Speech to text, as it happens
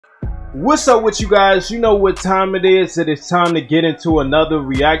What's up with you guys? You know what time it is. It is time to get into another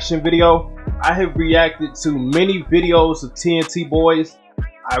reaction video. I have reacted to many videos of TNT boys.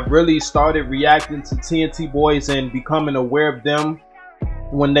 I really started reacting to TNT boys and becoming aware of them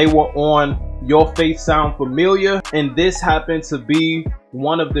when they were on Your Face Sound Familiar, and this happened to be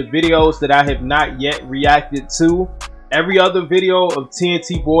one of the videos that I have not yet reacted to. Every other video of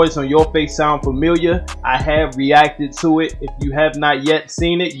TNT boys on Your Face Sound Familiar, I have reacted to it. If you have not yet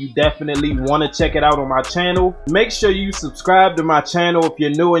seen it, you definitely want to check it out on my channel. Make sure you subscribe to my channel if you're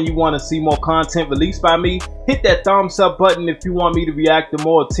new and you want to see more content released by me. Hit that thumbs up button if you want me to react to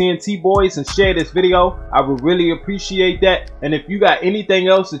more TNT boys, and share this video. I would really appreciate that. And if you got anything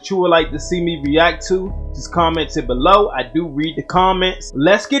else that you would like to see me react to, just comment it below. I do read the comments.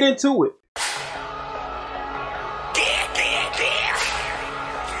 Let's get into it.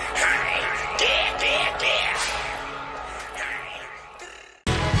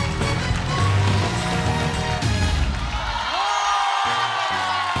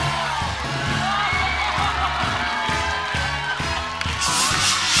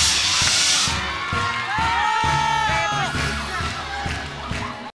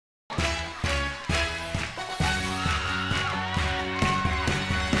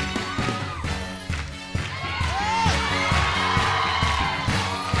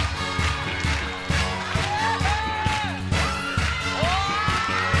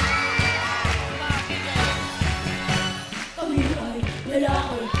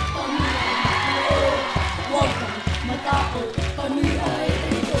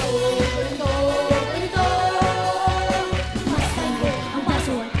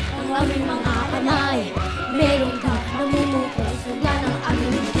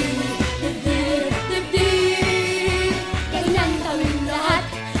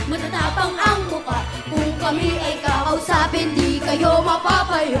 Kami ay kakausapin, di kayo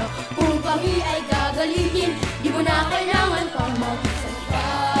mapapaya. Kung kami ay gagalitin, di mo na kailangan pang magsalita.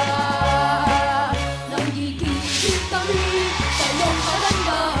 Nanggigigil kami sa iyong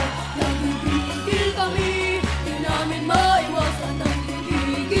kagandahan. Nanggigigil kami, di namin maiwasan.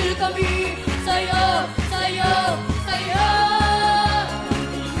 Nanggigigil kami sa'yo, sa'yo, sa'yo.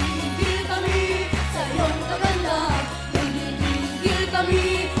 Nanggigigil kami sa iyong kagandahan. Nanggigigil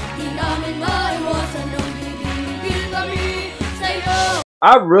kami, di namin maiwasan.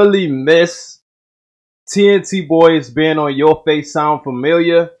 I really miss TNT boys being on Your Face Sound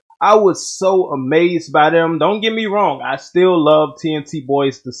Familiar. I was so amazed by them. Don't get me wrong, I still love TNT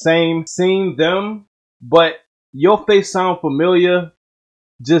boys the same. Seeing them, but Your Face Sound Familiar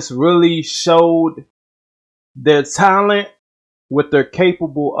just really showed their talent, what they're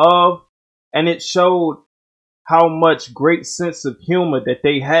capable of, and it showed how much great sense of humor that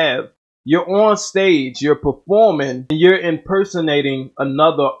they have. You're on stage, you're performing, and you're impersonating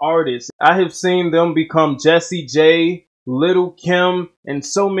another artist. I have seen them become Jessie J, Little Kim, and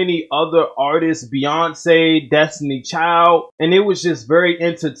so many other artists, Beyonce, Destiny Child, and it was just very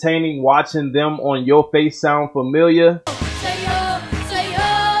entertaining watching them on Your Face Sound Familiar.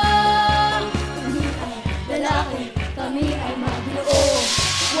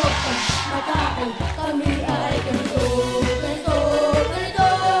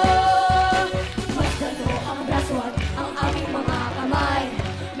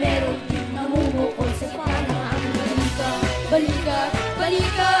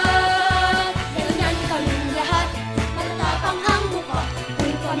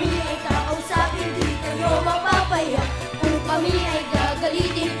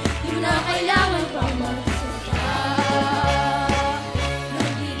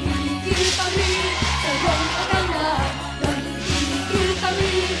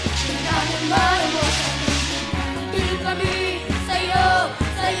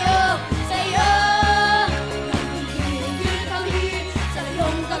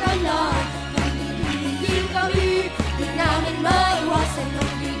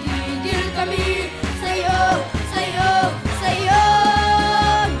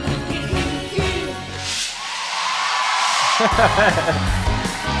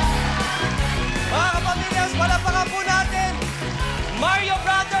 Mga kapamilyas, palapakan po natin Mario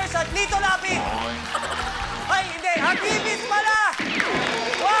Brothers at Lito Lapid. Ay, hindi, Hagibis pala!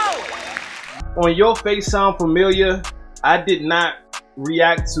 Wow! On Your Face Sound Familiar, I did not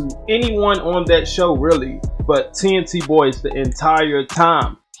react to anyone on that show really, but TNT boys the entire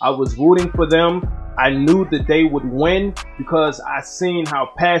time. I was rooting for them. I knew that they would win because I seen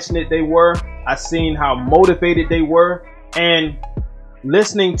how passionate they were. I seen how motivated they were. And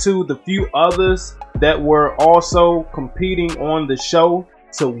listening to the few others that were also competing on the show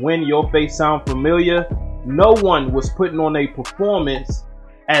to win Your Face Sound Familiar, no one was putting on a performance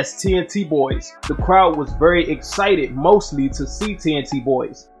as TNT Boys. The crowd was very excited mostly to see TNT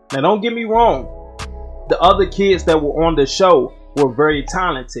Boys. Now don't get me wrong, the other kids that were on the show were very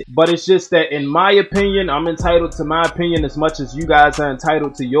talented, but it's just that in my opinion, I'm entitled to my opinion as much as you guys are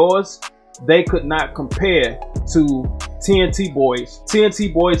entitled to yours. They could not compare to TNT Boys.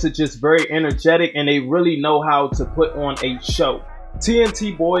 TNT Boys are just very energetic and they really know how to put on a show.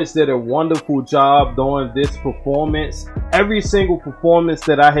 TNT Boys did a wonderful job doing this performance. Every single performance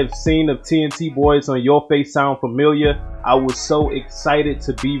that I have seen of TNT Boys on Your Face Sound Familiar, I was so excited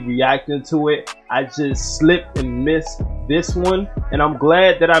to be reacting to it. I just slipped and missed this one, and I'm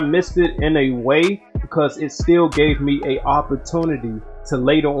glad that I missed it in a way because it still gave me an opportunity to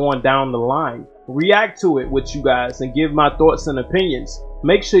later on down the line react to it with you guys and give my thoughts and opinions.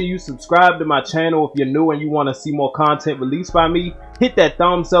 Make sure you subscribe to my channel if you're new and you want to see more content released by me. Hit that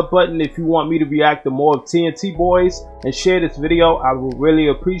thumbs up button if you want me to react to more of TNT Boys, and share this video. I will really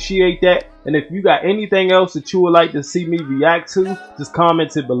appreciate that. And if you got anything else that you would like to see me react to, just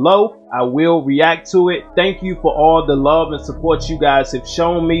comment it below. I will react to it. Thank you for all the love and support you guys have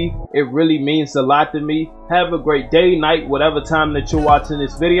shown me. It really means a lot to me. Have a great day, night, whatever time that you're watching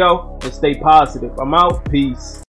this video, and stay positive. I'm out. Peace.